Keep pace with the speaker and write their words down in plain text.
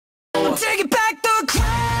I'm taking back the crown.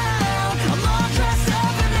 I'm all dressed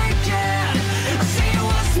up and naked. I see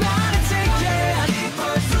what's mine and take it.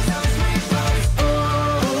 Keepers, losers, reapers.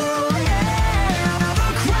 Oh yeah,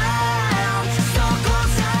 the crown. So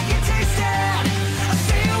close I can taste it. I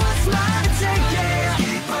see what's mine and take it.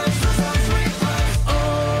 Keepers, losers, reapers.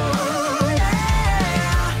 Oh yeah.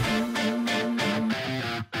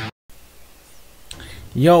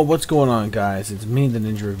 Yo, what's going on, guys? It's me, the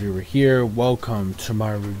Ninja Reviewer here. Welcome to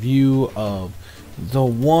my review of the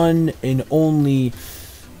one and only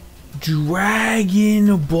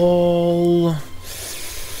Dragon Ball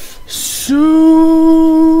Super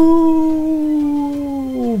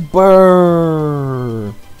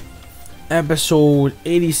episode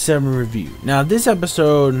 87 review. Now, this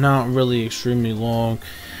episode not really extremely long.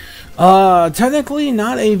 Technically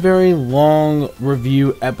not a very long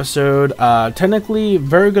review episode. Technically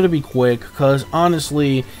very gonna be quick, because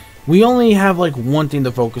honestly we only have like one thing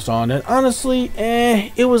to focus on, and honestly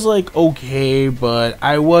it was like okay, but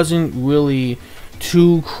I wasn't really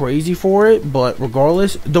too crazy for it. But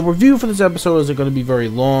regardless, the review for this episode isn't going to be very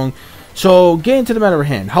long, so getting to the matter at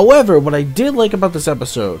hand. However, what I did like about this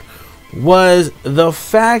episode was the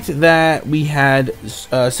fact that we had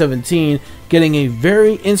 17 getting a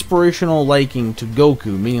very inspirational liking to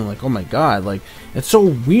Goku, meaning like, oh my god, like, it's so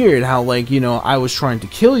weird how, like, you know, I was trying to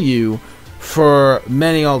kill you for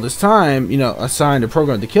many all this time, you know, assigned a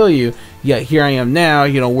program to kill you, yet here I am now,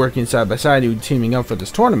 you know, working side by side, you teaming up for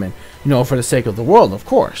this tournament, you know, for the sake of the world, of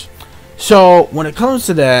course. So when it comes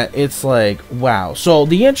to that, it's like, wow. So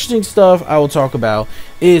the interesting stuff I will talk about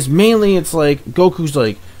is mainly, it's like Goku's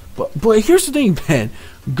like, but here's the thing, man.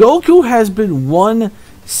 Goku has been one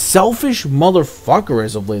selfish motherfucker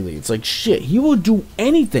as of lately. It's like, shit, he will do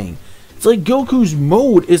anything. It's like Goku's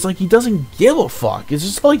mode is like he doesn't give a fuck. It's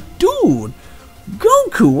just like, dude,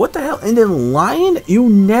 Goku, what the hell? And then Lion, you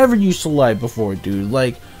never used to lie before, dude.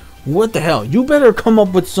 Like, what the hell? You better come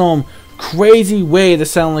up with some crazy way to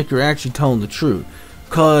sound like you're actually telling the truth.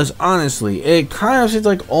 Because honestly, it kind of seems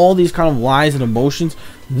like all these kind of lies and emotions,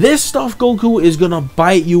 this stuff, Goku, is gonna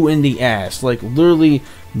bite you in the ass. Like, literally,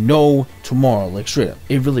 no tomorrow. Like, straight up.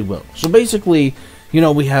 It really will. So basically, you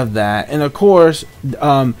know, we have that. And of course,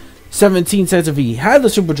 17 says if he had the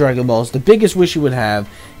Super Dragon Balls, the biggest wish he would have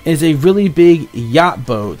is a really big yacht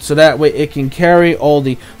boat. So that way it can carry all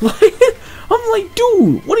the... I'm like,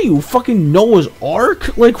 dude, what are you, fucking Noah's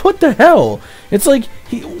Ark? Like, what the hell? It's like,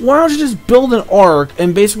 why don't you just build an ark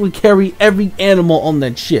and basically carry every animal on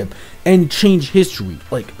that ship and change history?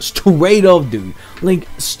 Like, straight up, dude. Like,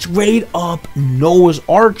 straight up Noah's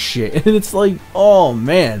Ark shit. And it's like, oh,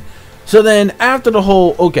 man. So then, after the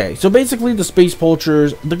whole, okay, so basically the Space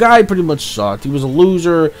Poachers, the guy pretty much sucked. He was a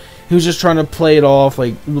loser. He was just trying to play it off.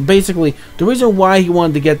 Like, basically, the reason why he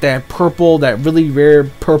wanted to get that purple, that really rare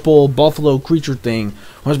purple buffalo creature thing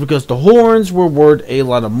was because the horns were worth a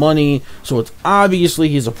lot of money. So it's obviously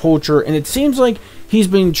he's a poacher. And it seems like he's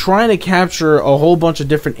been trying to capture a whole bunch of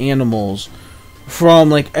different animals from,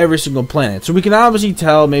 like, every single planet. So we can obviously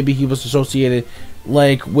tell maybe he was associated,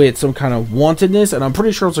 like, with some kind of wantedness. And I'm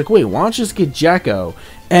pretty sure it's like, wait, why don't you just get Jacko?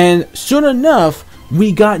 And soon enough,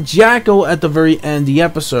 we got Jacko at the very end of the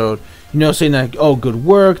episode, you know, saying that, oh, good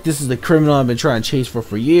work, this is the criminal I've been trying to chase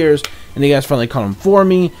for years, and you guys finally caught him for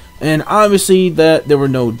me. And obviously that they were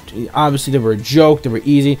a joke, they were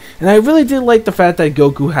easy. And I really did like the fact that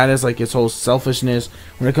Goku had his whole selfishness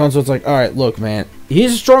when it comes to, it's like, alright, look, man,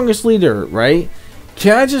 he's the strongest leader, right?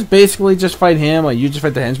 Can I just basically just fight him while you just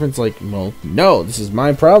fight the henchmen? It's like, well, no, this is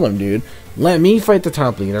my problem, dude. Let me fight the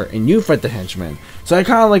top leader, and you fight the henchman. So I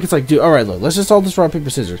kind of like, it's like, dude, alright, look, let's just solve this rock, paper,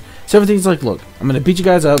 scissors. 17's like, look, I'm going to beat you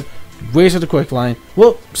guys up, race at the quick line.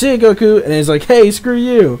 Well, see you, Goku. And he's like, hey, screw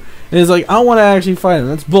you. And he's like, I want to actually fight him.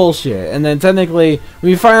 That's bullshit. And then technically,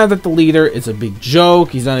 we find out that the leader is a big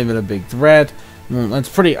joke. He's not even a big threat. Well, that's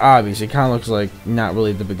pretty obvious. It kind of looks like not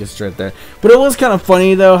really the biggest threat there. But it was kind of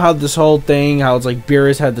funny, though, how this whole thing, how it's like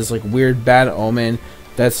Beerus had this like weird bad omen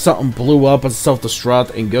that something blew up as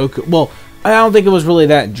self-destruct, and Goku, well, I don't think it was really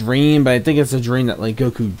that dream, but I think it's a dream that, like,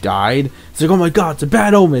 Goku died. It's like, oh my god, it's a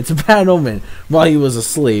bad omen, it's a bad omen, while he was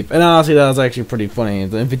asleep. And honestly, that was actually pretty funny.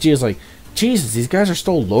 And Vegeta's like, Jesus, these guys are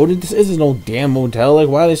still loaded? This isn't no damn motel. Like,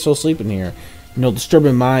 why are they still sleeping here? You know,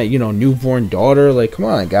 disturbing my, you know, newborn daughter. Like, come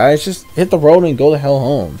on, guys, just hit the road and go the hell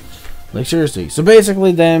home. Like, seriously. So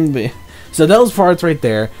basically, then, so those parts right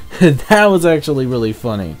there, that was actually really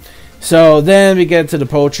funny. So then we get to the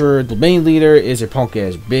poacher. The main leader is a punk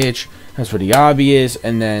ass bitch. That's pretty obvious.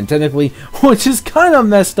 And then technically, which is kind of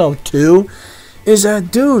messed up too, is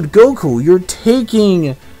that, dude, Goku, you're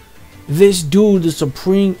taking this dude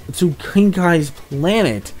to King Kai's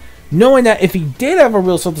planet knowing that if he did have a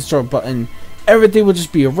real self-destruct button, everything would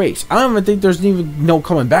just be erased. I don't even think there's even no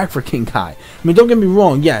coming back for King Kai. I mean, don't get me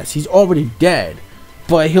wrong, yes, he's already dead,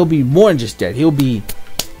 but he'll be more than just dead. He'll be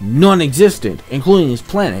non-existent, including his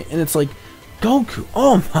planet. And it's like, Goku,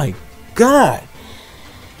 oh my god.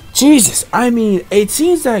 Jesus, I mean, it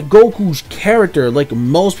seems that Goku's character, like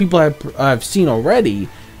most people I've seen already,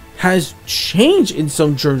 has changed in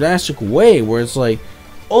some drastic way, where it's like,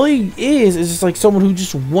 all he is just like someone who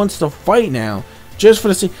just wants to fight now, just for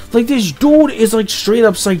the sake. Like, this dude is like straight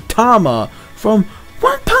up Saitama from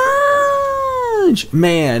One Punch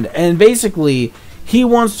Man, and basically he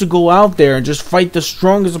wants to go out there and just fight the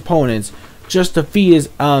strongest opponents, just to feed his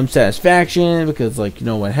satisfaction, because, like, you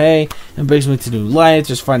know what, hey, it brings me to new life,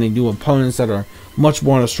 just finding new opponents that are much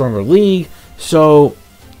more in a stronger league. So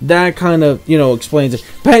that kind of, you know, explains it.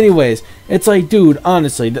 But anyways, it's like, dude,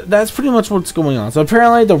 honestly, that's pretty much what's going on. So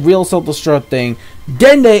apparently the real self-destruct thing,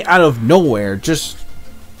 Dende out of nowhere, just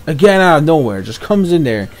again out of nowhere, just comes in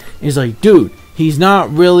there. He's like, dude, he's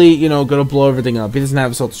not really, you know, gonna blow everything up. He doesn't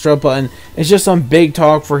have a self-destruct button. It's just some big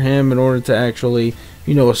talk for him in order to actually,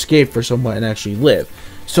 you know, escape for somewhat and actually live.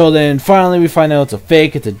 So then finally we find out it's a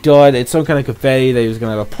fake, it's a dud, it's some kind of confetti that he was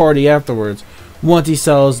gonna have a party afterwards once he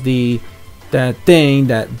sells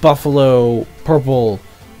that buffalo purple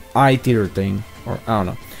eye theater thing, or I don't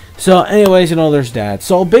know. So anyways, you know, there's that.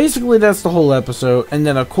 So basically that's the whole episode. And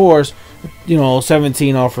then of course, you know,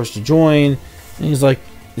 17 offers to join, and he's like,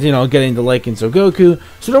 you know, getting the likings of Goku.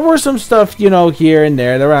 So there were some stuff, you know, here and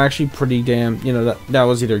there that were actually pretty damn, you know, that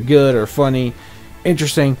was either good or funny,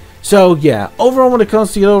 interesting. So yeah, overall when it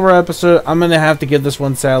comes to the overall episode, I'm gonna have to give this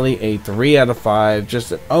one sadly a 3 out of 5.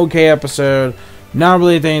 Just an okay episode, not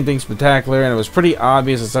really anything spectacular, and it was pretty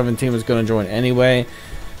obvious that 17 was gonna join anyway.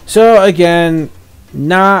 So again,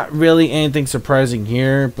 not really anything surprising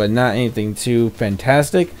here, but not anything too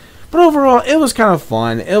fantastic. But overall, it was kind of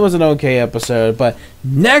fun. It was an okay episode. But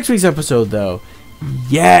next week's episode, though,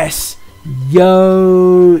 yes,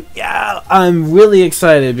 yeah, I'm really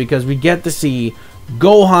excited because we get to see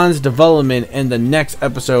Gohan's development in the next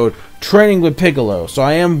episode, training with Piccolo. So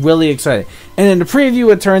I am really excited. And in the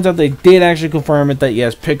preview, it turns out they did actually confirm it that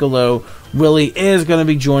yes, Piccolo really is going to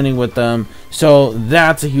be joining with them. So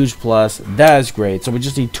that's a huge plus. That is great. So we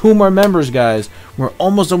just need 2 more members, guys. We're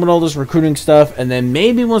almost done with all this recruiting stuff, and then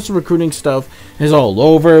maybe once the recruiting stuff is all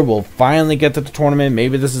over, we'll finally get to the tournament.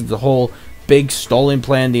 Maybe this is the whole big stalling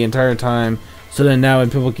plan the entire time. So then now when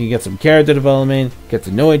people can get some character development, get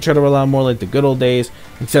to know each other a lot more like the good old days,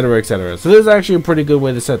 etc, etc. So this is actually a pretty good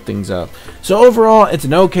way to set things up. So overall, it's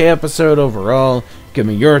an okay episode overall. Give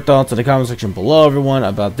me your thoughts in the comment section below, everyone,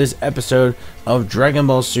 about this episode of Dragon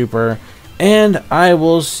Ball Super. And I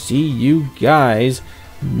will see you guys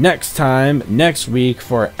next time, next week,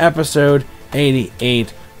 for episode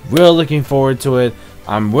 88. Really looking forward to it.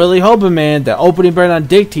 I'm really hoping, man, that opening brand on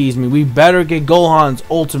Dick teased me. We better get Gohan's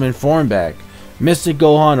ultimate form back. Mystic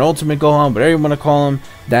Gohan, Ultimate Gohan, whatever you want to call him.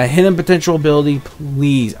 That hidden potential ability,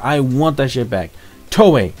 please. I want that shit back.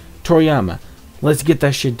 Toei, Toriyama, let's get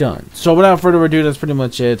that shit done. So without further ado, that's pretty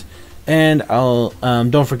much it. And I'll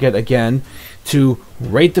don't forget again to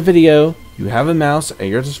rate the video. You have a mouse at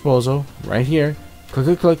your disposal right here. Click,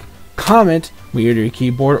 click, click. Comment with either your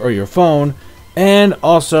keyboard or your phone. And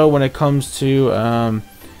also when it comes to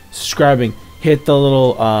subscribing, hit the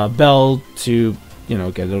little bell to, you know,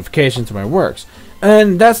 get notifications to my works.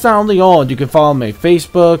 And that's not only all. You can follow my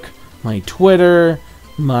Facebook, my Twitter,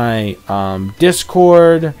 my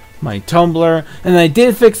Discord, my Tumblr, and I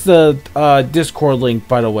did fix the Discord link,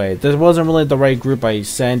 by the way. This wasn't really the right group I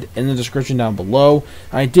sent in the description down below.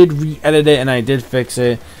 I did re-edit it and I did fix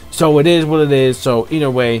it, so it is what it is. So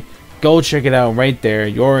either way, go check it out right there.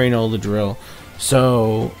 You already know the drill.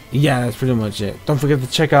 So yeah, that's pretty much it. Don't forget to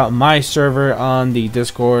check out my server on the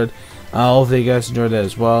Discord. Hopefully you guys enjoyed that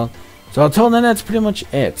as well. So until then, that's pretty much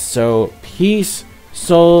it. So peace,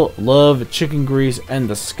 soul, love, chicken grease, and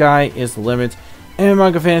the sky is the limit. And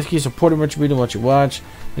manga fans, keep supporting what you read and what you watch.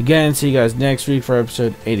 Again, see you guys next week for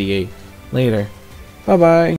episode 88. Later. Bye bye.